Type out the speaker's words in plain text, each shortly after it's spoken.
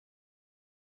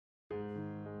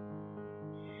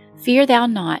Fear thou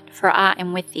not, for I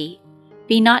am with thee.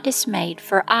 Be not dismayed,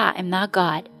 for I am thy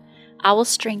God. I will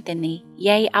strengthen thee,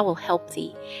 yea, I will help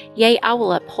thee. Yea, I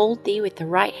will uphold thee with the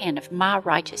right hand of my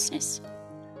righteousness.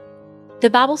 The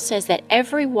Bible says that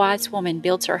every wise woman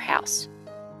builds her house.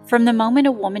 From the moment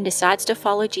a woman decides to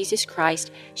follow Jesus Christ,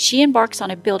 she embarks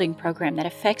on a building program that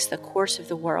affects the course of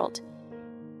the world.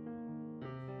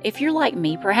 If you're like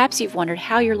me, perhaps you've wondered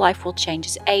how your life will change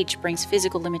as age brings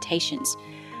physical limitations.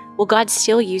 Will God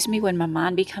still use me when my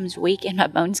mind becomes weak and my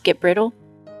bones get brittle?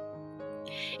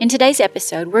 In today's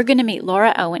episode, we're going to meet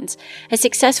Laura Owens, a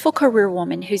successful career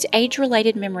woman whose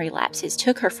age-related memory lapses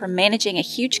took her from managing a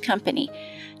huge company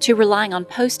to relying on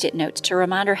Post-it notes to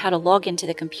remind her how to log into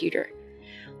the computer.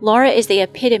 Laura is the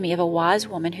epitome of a wise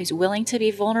woman who's willing to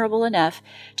be vulnerable enough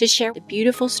to share the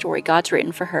beautiful story God's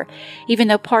written for her, even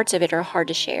though parts of it are hard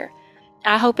to share.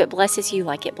 I hope it blesses you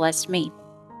like it blessed me.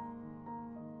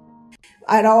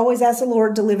 I'd always asked the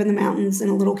Lord to live in the mountains in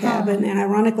a little cabin, and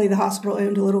ironically, the hospital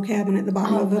owned a little cabin at the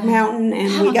bottom of a mountain,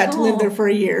 and we got to live there for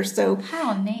a year. So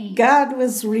how neat. God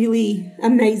was really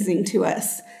amazing to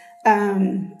us.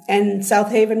 And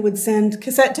South Haven would send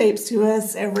cassette tapes to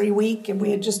us every week, and we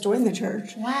had just joined the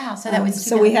church. Wow! So that was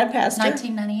so we had pastor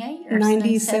 1998 or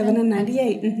 97 and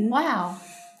 98. Mm-hmm. Wow.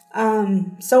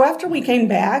 So after we came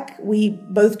back, we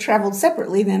both traveled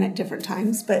separately then at different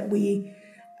times, but we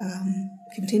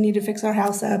continued to fix our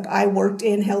house up. I worked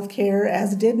in healthcare,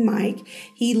 as did Mike.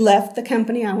 He left the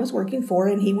company I was working for,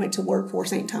 and he went to work for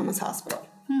St. Thomas Hospital.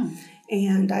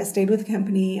 And I stayed with the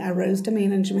company. I rose to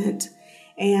management.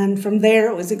 And from there,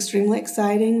 it was extremely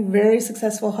exciting. Very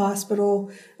successful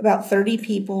hospital. About 30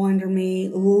 people under me.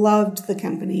 Loved the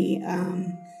company.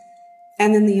 And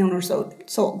then the owner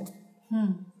sold.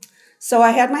 So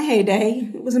I had my heyday.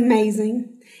 It was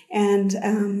amazing.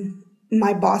 And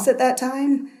my boss at that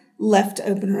time left to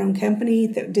open her own company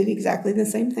that did exactly the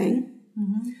same thing.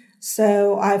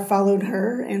 So I followed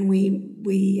her, and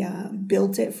we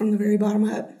built it from the very bottom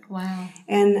up. Wow.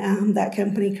 And that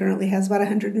company currently has about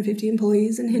 150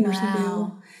 employees in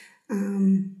Hendersonville.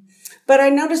 Wow. But I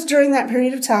noticed during that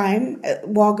period of time,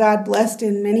 while God blessed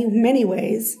in many, many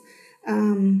ways,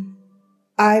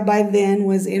 I by then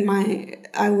was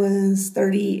I was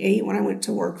 38 when I went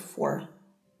to work for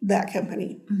that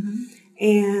company.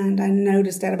 And I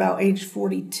noticed at about age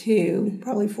 42,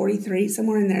 probably 43,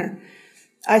 somewhere in there,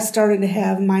 I started to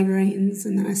have migraines,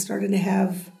 and then I started to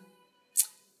have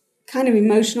kind of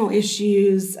emotional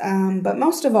issues. But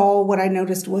most of all, what I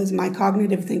noticed was my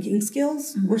cognitive thinking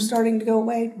skills were starting to go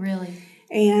away. Really?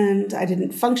 And I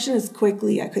didn't function as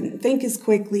quickly. I couldn't think as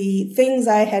quickly. Things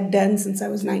I had done since I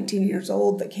was 19 years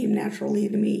old that came naturally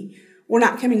to me were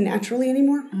not coming naturally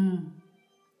anymore.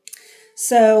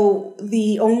 So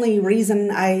the only reason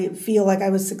I feel like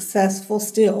I was successful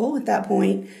still at that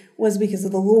point was because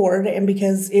of the Lord and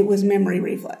because it was memory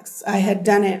reflex. I had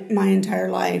done it my entire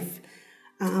life.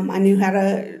 I knew how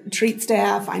to treat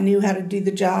staff. I knew how to do the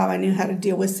job. I knew how to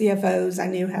deal with CFOs. I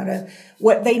knew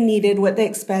what they needed, what they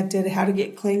expected, how to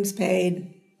get claims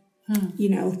paid,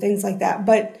 things like that.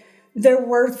 But there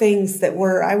were things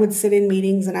I would sit in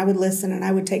meetings and I would listen and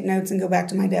I would take notes and go back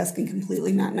to my desk and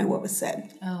completely not know what was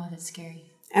said. Oh, that's scary.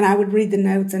 And I would read the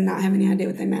notes and not have any idea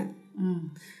what they meant.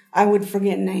 I would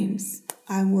forget names.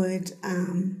 I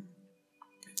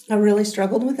really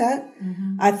struggled with that.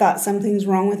 I thought something's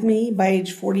wrong with me. By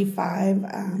age 45,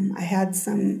 I had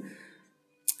some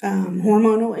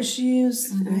hormonal issues.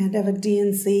 I had to have a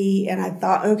DNC, and I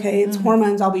thought, okay, it's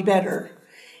hormones, I'll be better.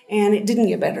 And it didn't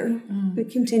get better. It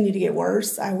continued to get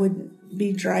worse. I would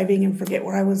be driving and forget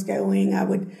where I was going. I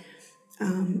would,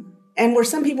 and where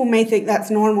some people may think that's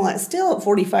normal, at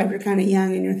 45, you're kind of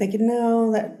young, and you're thinking,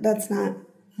 no, that's not.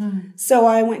 So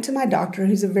I went to my doctor,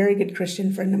 who's a very good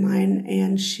Christian friend of mine,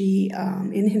 and she,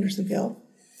 in Hendersonville,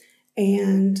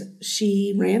 and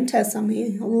she ran tests on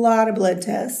me, a lot of blood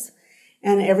tests,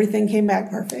 and everything came back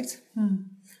perfect.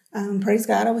 Praise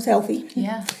God, I was healthy.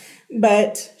 Yeah.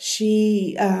 But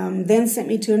she then sent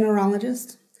me to a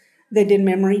neurologist. They did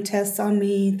memory tests on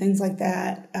me, things like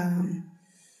that.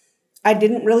 I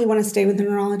didn't really want to stay with the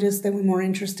neurologist. They were more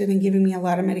interested in giving me a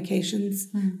lot of medications,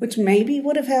 which maybe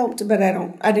would have helped, but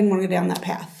I didn't want to go down that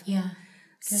path. Yeah.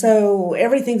 Good. So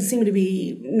everything seemed to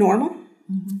be normal,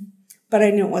 but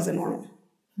I knew it wasn't normal.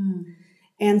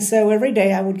 And so every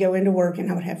day I would go into work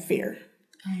and I would have fear.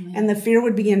 And the fear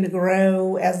would begin to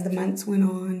grow as the months went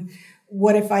on.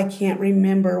 What if I can't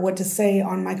remember what to say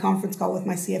on my conference call with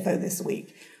my CFO this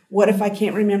week? What if I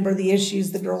can't remember the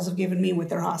issues the girls have given me with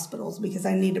their hospitals because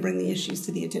I need to bring the issues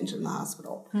to the attention of the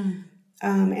hospital?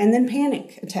 And then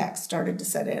panic attacks started to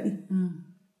set in.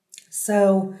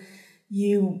 So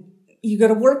you you go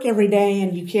to work every day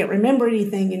and you can't remember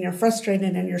anything and you're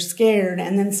frustrated and you're scared,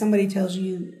 and then somebody tells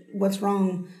you what's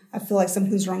wrong. I feel like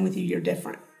something's wrong with you. You're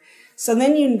different. So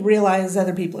then you realize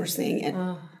other people are seeing it.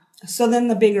 So then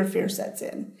the bigger fear sets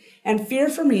in. And fear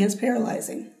for me is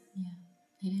paralyzing.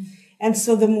 Yeah, it is. And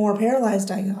so the more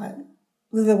paralyzed I got,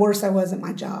 the worse I was at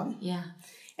my job. Yeah.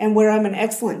 And where I'm an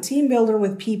excellent team builder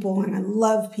with people, and I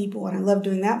love people, and I love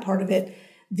doing that part of it,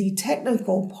 the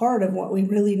technical part of what we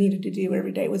really needed to do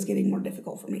every day was getting more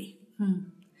difficult for me.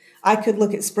 I could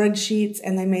look at spreadsheets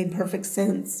and they made perfect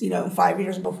sense, 5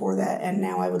 years before that. And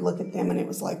now I would look at them and it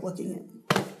was like looking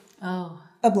at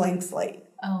a blank slate.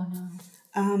 Oh,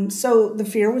 no. So the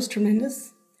fear was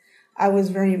tremendous. I was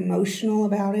very emotional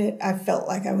about it. I felt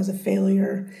like I was a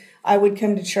failure. I would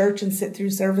come to church and sit through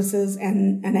services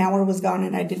and an hour was gone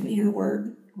and I didn't hear a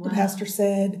word the pastor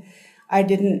said. I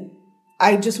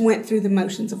just went through the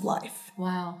motions of life.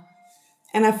 Wow.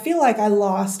 And I feel like I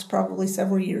lost probably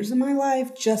several years of my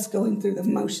life just going through the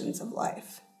motions of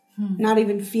life. Not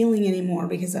even feeling anymore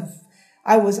because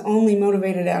I was only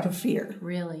motivated out of fear.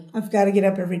 Really? I've got to get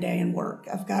up every day and work.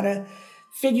 I've got to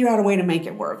figure out a way to make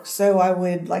it work. So I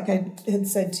would, like I had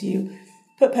said to you,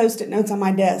 put Post-it notes on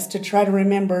my desk to try to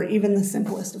remember even the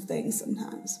simplest of things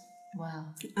sometimes. Wow.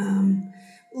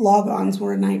 Log-ons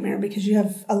were a nightmare because you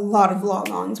have a lot of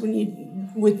log-ons when you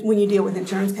deal with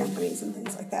insurance companies and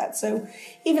things like that. So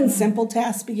even simple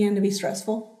tasks began to be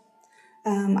stressful.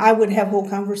 I would have whole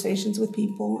conversations with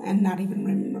people and not even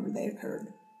remember they occurred.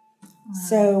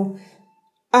 Wow.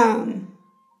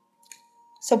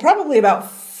 So probably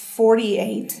about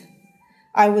 48,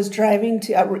 I was driving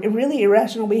to a really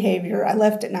irrational behavior. I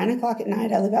left at 9 o'clock at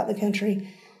night. I live out in the country.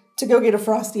 To go get a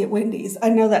Frosty at Wendy's. I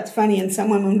know that's funny, and some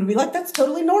women would be like, that's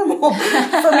totally normal.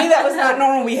 For me, that was not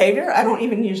normal behavior. I don't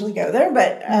even usually go there,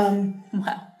 but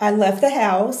I left the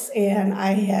house, and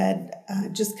I had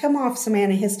just come off some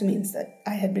antihistamines that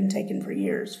I had been taking for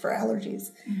years for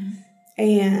allergies.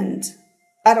 And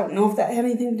I don't know if that had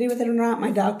anything to do with it or not.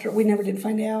 My doctor, we never did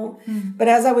find out. But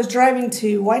as I was driving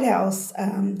to White House,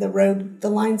 the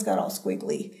lines got all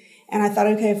squiggly. And I thought,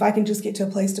 okay, if I can just get to a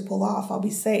place to pull off, I'll be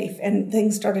safe. And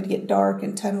things started to get dark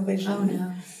and tunnel vision. Oh,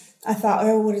 no. I thought,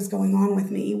 what is going on with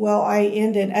me? Well, I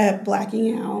ended up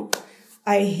blacking out.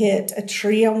 I hit a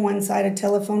tree on one side, a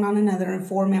telephone on another, and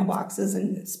 4 mailboxes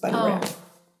and spun around.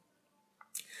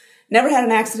 Never had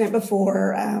an accident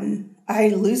before. I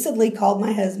lucidly called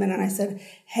my husband and I said,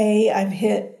 hey, I've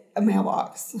hit a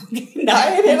mailbox. No, I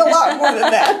had hit a lot more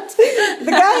than that.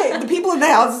 The people in the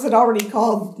houses had already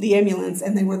called the ambulance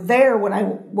and they were there when I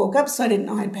woke up, so I didn't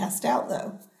know I'd passed out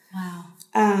though.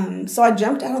 Wow. So I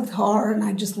jumped out of the car and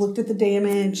I just looked at the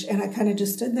damage and I kind of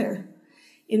just stood there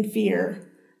in fear.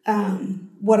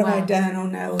 What have I done? Oh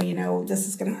no, this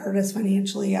is going to hurt us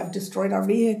financially. I've destroyed our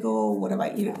vehicle. What have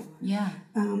I, Yeah.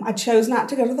 I chose not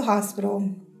to go to the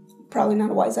hospital. Probably not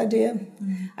a wise idea.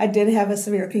 I did have a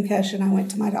severe concussion. I went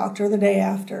to my doctor the day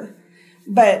after.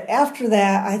 But after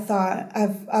that, I thought,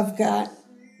 I've got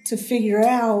to figure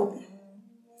out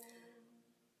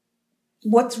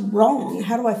what's wrong.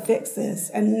 How do I fix this?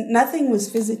 And nothing was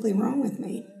physically wrong with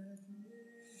me.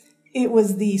 It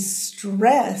was the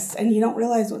stress, and you don't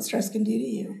realize what stress can do to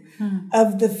you,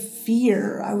 of the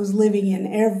fear I was living in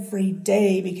every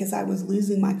day because I was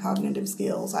losing my cognitive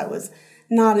skills. I was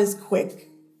not as quick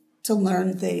to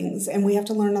learn things, and we have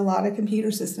to learn a lot of computer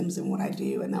systems in what I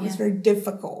do, and that was very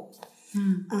difficult.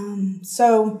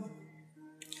 So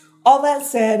all that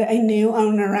said, a new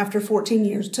owner after 14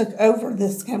 years took over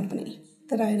this company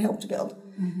that I had helped build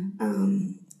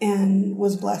and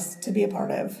was blessed to be a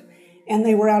part of. And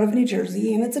they were out of New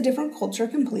Jersey, and it's a different culture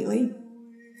completely.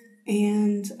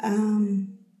 And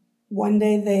one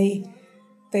day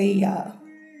they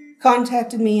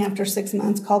contacted me after 6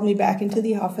 months, called me back into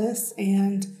the office,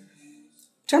 and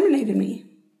terminated me.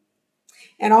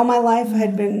 And all my life I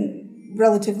had been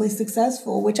relatively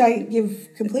successful, which I give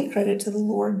complete credit to the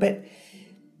Lord, but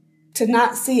to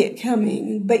not see it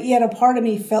coming, but yet a part of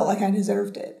me felt like I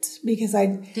deserved it because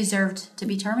I deserved to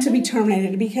be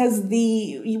terminated. Because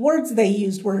the words they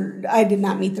used were, I did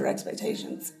not meet their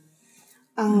expectations.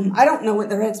 I don't know what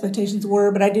their expectations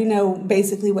were, but I do know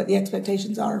basically what the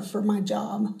expectations are for my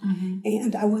job,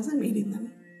 and I wasn't meeting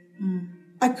them.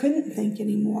 I couldn't think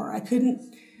anymore. I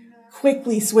couldn't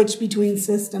quickly switch between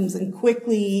systems and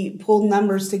quickly pull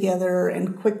numbers together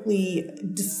and quickly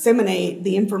disseminate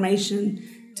the information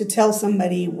to tell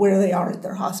somebody where they are at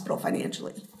their hospital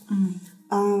financially.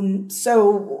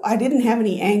 So I didn't have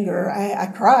any anger. I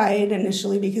cried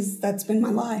initially because that's been my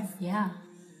life. Yeah.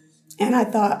 And I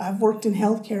thought, I've worked in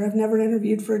healthcare. I've never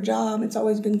interviewed for a job. It's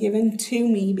always been given to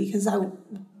me because I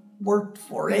worked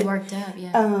for You it. worked up,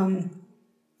 yeah.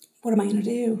 What am I going to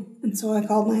do? And so I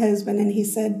called my husband, and he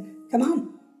said, come on.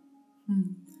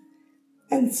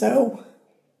 And so,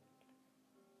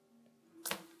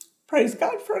 praise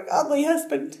God for a godly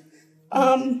husband.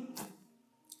 I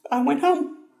went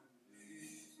home.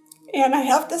 And I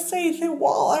have to say that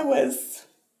while I was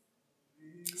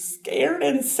scared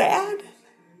and sad,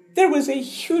 there was a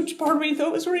huge part of me that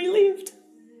was relieved.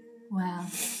 Wow.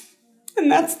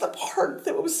 And that's the part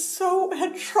that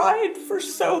had tried for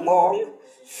so long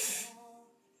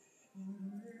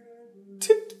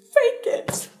to fake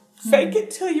it. Fake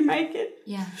it till you make it.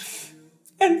 Yeah.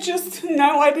 And just to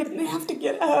know I didn't have to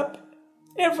get up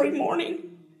every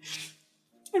morning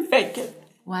and fake it.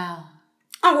 Wow.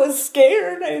 I was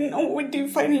scared. I didn't know what we'd do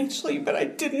financially, but I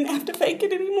didn't have to fake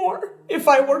it anymore. If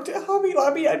I worked at Hobby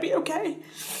Lobby, I'd be okay.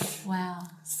 Wow.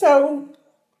 So,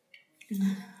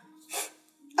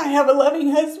 I have a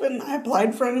loving husband. I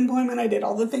applied for unemployment. I did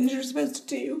all the things you're supposed to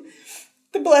do.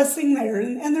 The blessing there,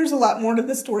 and there's a lot more to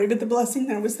the story, but the blessing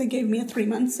there was they gave me a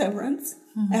 3-month severance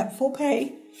at full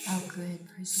pay. Oh, good.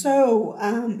 So,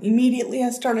 immediately I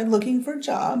started looking for a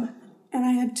job, and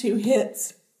I had 2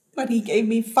 hits. But he gave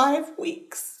me 5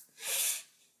 weeks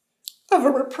of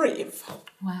a reprieve.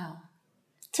 Wow.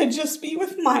 To just be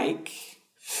with Mike,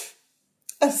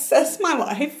 assess my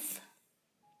life.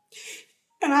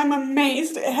 And I'm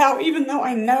amazed at how, even though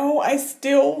I know I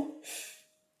still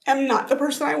am not the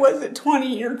person I was at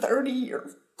 20 or 30 or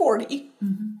 40,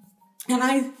 and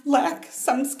I lack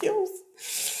some skills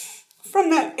from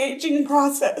that aging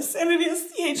process. And it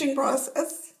is the aging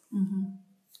process and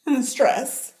the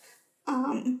stress.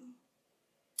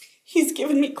 He's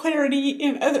given me clarity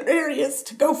in other areas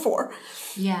to go for.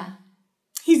 Yeah.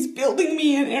 He's building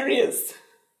me in areas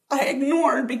I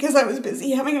ignored because I was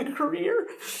busy having a career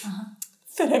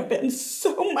that have been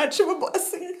so much of a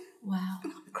blessing. Wow.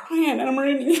 I'm crying and I'm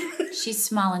rooting. She's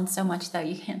smiling so much, though.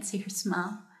 You can't see her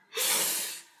smile.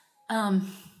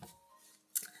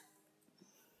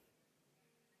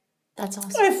 That's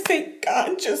awesome. I think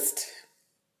God just,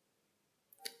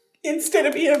 instead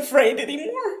of being afraid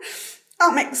anymore,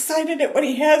 I'm excited at what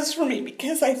he has for me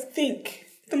because I think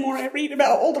the more I read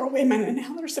about older women and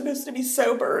how they're supposed to be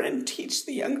sober and teach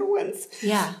the younger ones.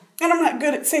 Yeah. And I'm not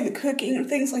good at, say, the cooking or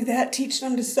things like that, teaching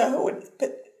them to sew,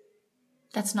 but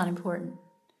that's not important.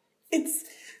 It's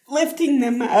lifting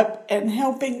them up and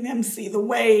helping them see the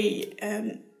way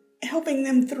and helping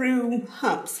them through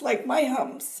humps, like my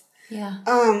humps. Yeah.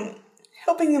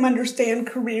 Helping them understand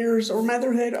careers or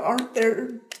motherhood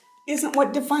isn't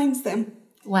what defines them.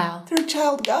 Wow. They're a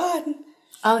child of God.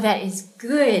 Oh, that is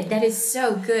good. That is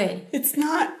so good. It's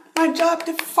not my job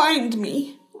to find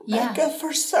me, Yeah. Becca,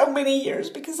 for so many years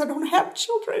because I don't have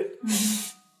children.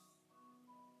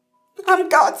 But I'm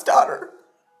God's daughter.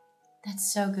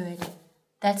 That's so good.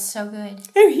 That's so good.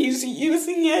 And he's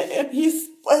using it, and he's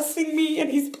blessing me,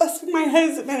 and he's blessing my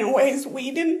husband in ways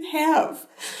we didn't have.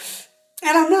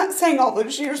 And I'm not saying all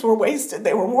those years were wasted.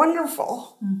 They were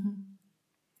wonderful.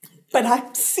 But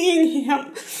I'm seeing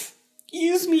him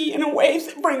use me in a way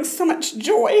that brings so much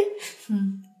joy.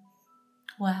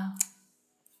 Wow.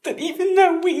 That even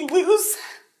though we lose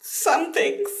some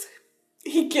things,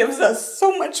 he gives us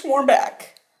so much more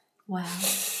back. Wow.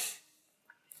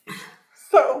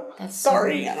 So, That's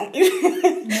sorry, so I don't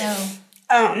mean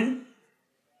No.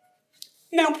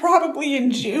 Now, probably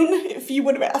in June, if you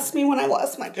would have asked me when I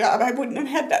lost my job, I wouldn't have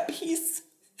had that peace.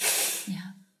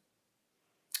 Yeah.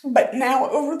 But now,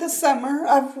 over the summer,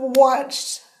 I've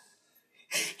watched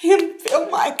him fill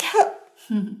my cup.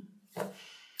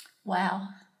 Wow.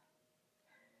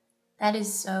 That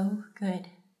is so good.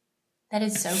 That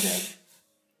is so good.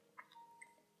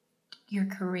 Your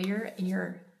career and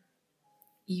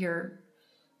your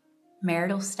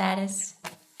marital status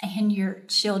and your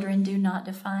children do not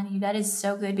define you. That is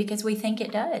so good because we think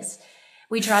it does.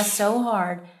 We try so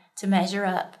hard to measure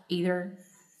up either,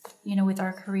 with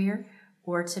our career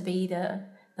or to be the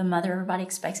mother everybody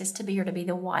expects us to be or to be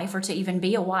the wife or to even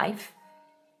be a wife,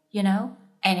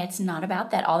 And it's not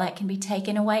about that. All that can be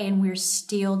taken away and we're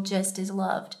still just as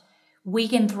loved. We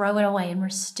can throw it away and we're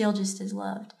still just as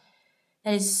loved.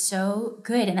 That is so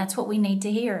good. And that's what we need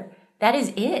to hear. That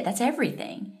is it. That's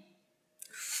everything.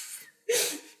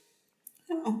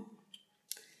 Oh,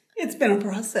 it's been a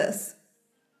process.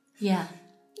 Yeah.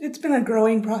 It's been a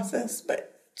growing process,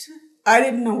 but I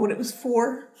didn't know what it was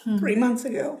for 3 months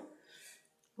ago.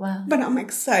 Wow. But I'm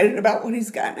excited about what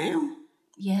he's got now.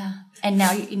 Yeah. And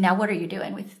now what are you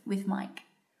doing with Mike?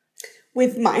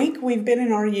 With Mike, we've been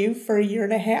in RU for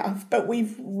 1.5 years, but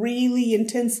we've really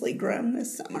intensely grown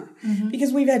this summer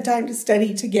because we've had time to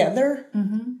study together.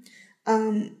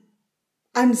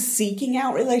 I'm seeking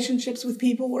out relationships with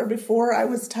people where before I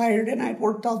was tired and I'd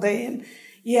worked all day and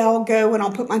yeah, I'll go and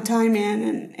I'll put my time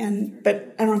in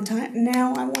but I don't have time.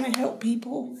 Now I want to help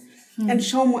people and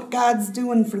show them what God's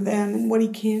doing for them and what He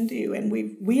can do. And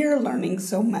we are learning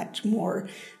so much more,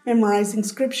 memorizing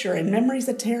scripture. And memory's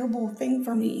a terrible thing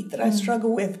for me that I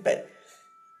struggle with. But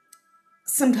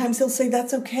sometimes He'll say,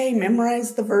 that's okay.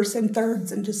 Memorize the verse in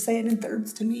thirds and just say it in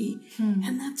thirds to me.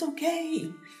 And that's okay.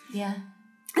 Yeah.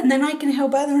 And then I can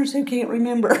help others who can't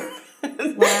remember.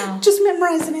 Wow. Just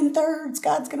memorize it in thirds.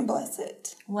 God's going to bless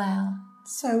it. Wow.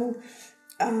 So,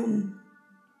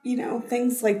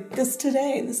 things like this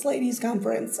today, this ladies'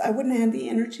 conference, I wouldn't have had the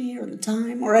energy or the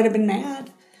time, or I'd have been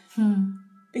mad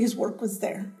because work was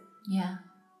there. Yeah.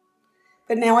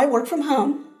 But now I work from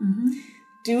home,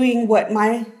 doing what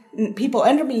my people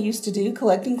under me used to do,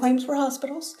 collecting claims for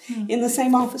hospitals, in the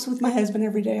same office with my husband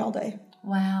every day, all day.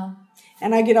 Wow.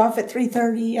 And I get off at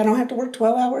 3:30. I don't have to work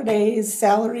 12-hour days,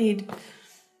 salaried.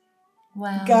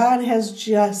 Wow. God has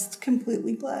just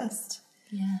completely blessed.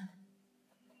 Yeah.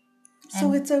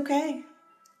 So it's okay.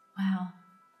 Wow.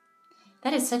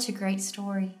 That is such a great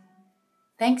story.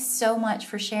 Thanks so much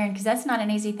for sharing, because that's not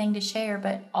an easy thing to share,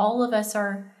 but all of us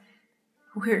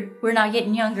we're not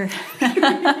getting younger.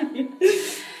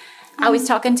 I was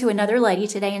talking to another lady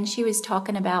today, and she was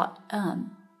talking about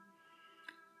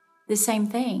the same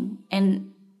thing,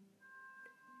 and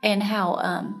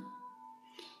how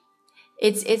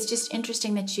it's just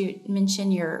interesting that you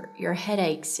mention your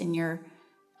headaches and your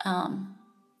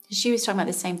she was talking about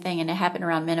the same thing, and it happened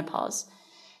around menopause.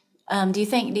 Do you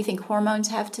think hormones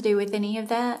have to do with any of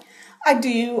that? I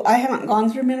do. I haven't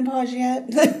gone through menopause yet,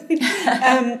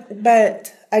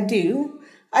 but I do.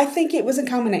 I think it was a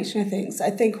combination of things. I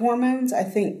think hormones. I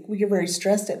think you're very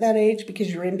stressed at that age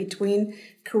because you're in between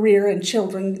career and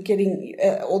children getting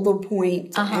older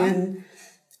point, and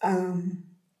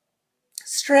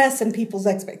stress and people's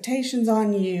expectations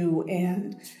on you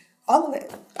and all of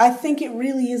it. I think it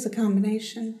really is a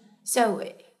combination. So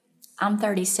I'm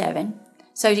 37.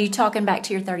 So you talking back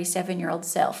to your 37-year-old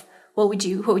self, what would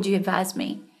you advise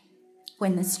me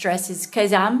when the stress is,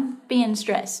 because I'm being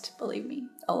stressed, believe me,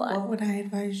 a lot. What would I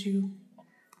advise you?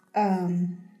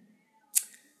 Number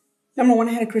one,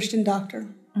 I had a Christian doctor.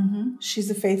 She's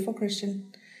a faithful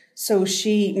Christian. So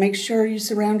she makes sure you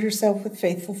surround yourself with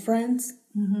faithful friends.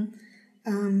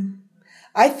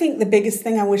 I think the biggest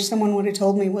thing I wish someone would have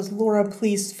told me was, Laura,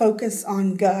 please focus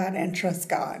on God and trust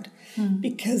God.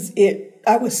 Because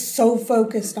I was so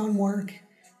focused on work.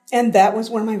 And that was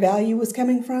where my value was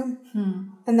coming from.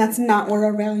 And that's not where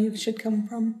our value should come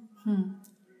from.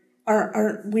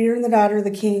 We're the daughter of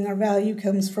the King. Our value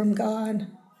comes from God.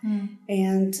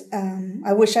 And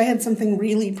I wish I had something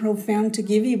really profound to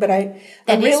give you, but I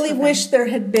really wish there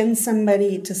had been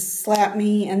somebody to slap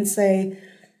me and say,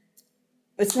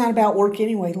 it's not about work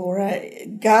anyway, Laura.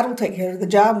 God will take care of the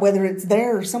job, whether it's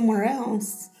there or somewhere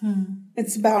else.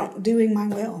 It's about doing my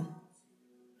will.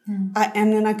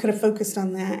 And then I could have focused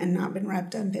on that and not been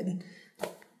wrapped up in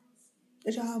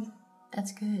the job.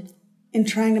 That's good. In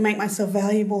trying to make myself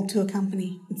valuable to a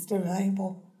company instead of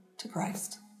valuable to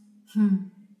Christ.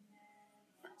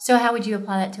 So how would you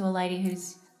apply that to a lady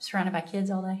who's surrounded by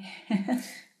kids all day?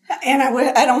 And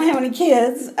I don't have any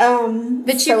kids.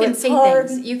 But you can see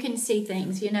things. You can see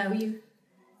things. You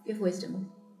have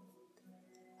wisdom.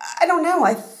 I don't know.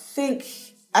 I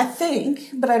think,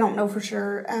 but I don't know for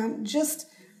sure. Just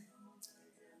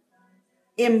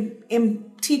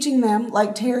in teaching them,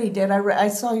 like Terry did. I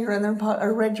saw your other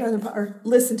or read your other or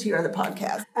listened to your other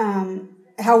podcast.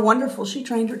 How wonderful she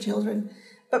trained her children,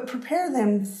 but prepare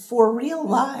them for real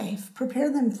life. Prepare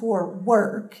them for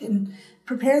work and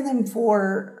prepare them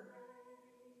for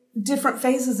different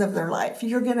phases of their life.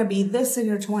 You're going to be this in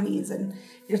your 20s and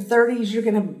your 30s. You're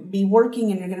going to be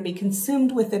working and you're going to be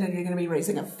consumed with it and you're going to be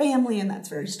raising a family, and that's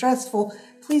very stressful.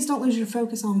 Please don't lose your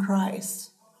focus on Christ.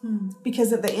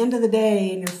 Because at the end of the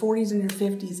day, in your 40s and your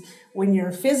 50s, when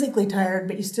you're physically tired,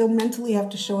 but you still mentally have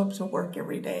to show up to work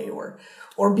every day or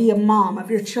be a mom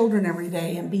of your children every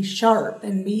day and be sharp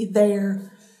and be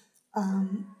there,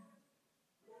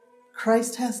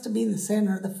 Christ has to be the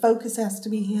center. The focus has to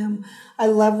be Him. I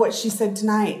love what she said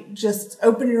tonight. Just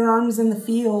open your arms in the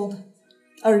field.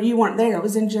 Or you weren't there. It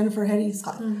was in Jennifer Hetty's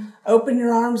class. Open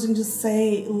your arms and just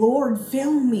say, Lord,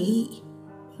 fill me.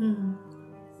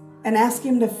 And ask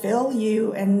Him to fill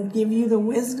you and give you the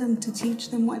wisdom to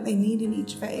teach them what they need in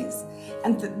each phase.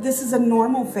 And this is a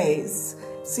normal phase.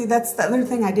 See, that's the other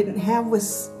thing I didn't have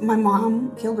was my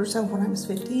mom killed herself when I was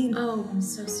 15. Oh, I'm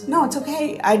so sorry. No, it's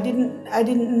okay. I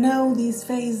didn't know these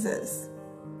phases.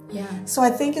 Yeah. So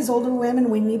I think as older women,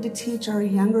 we need to teach our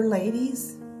younger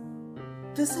ladies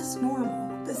this is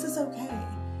normal. This is okay.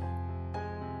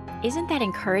 Isn't that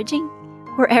encouraging?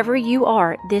 Wherever you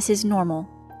are, this is normal.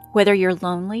 Whether you're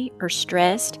lonely or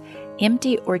stressed,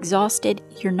 empty or exhausted,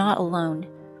 you're not alone.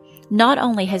 Not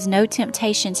only has no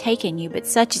temptation taken you, but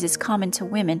such as is common to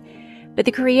women, but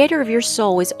the Creator of your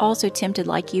soul is also tempted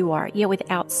like you are, yet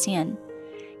without sin.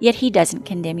 Yet He doesn't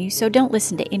condemn you, so don't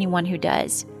listen to anyone who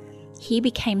does. He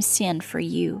became sin for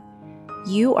you.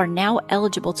 You are now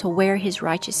eligible to wear His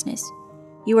righteousness.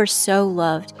 You are so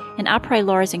loved, and I pray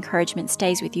Laura's encouragement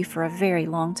stays with you for a very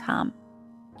long time.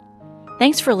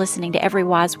 Thanks for listening to Every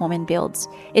Wise Woman Builds.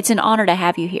 It's an honor to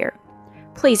have you here.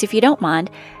 Please, if you don't mind,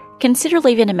 consider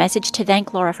leaving a message to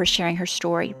thank Laura for sharing her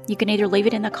story. You can either leave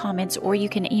it in the comments or you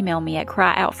can email me at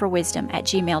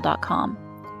cryoutforwisdom@gmail.com.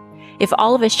 If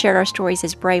all of us shared our stories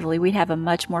as bravely, we'd have a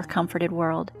much more comforted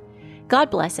world.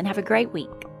 God bless and have a great week.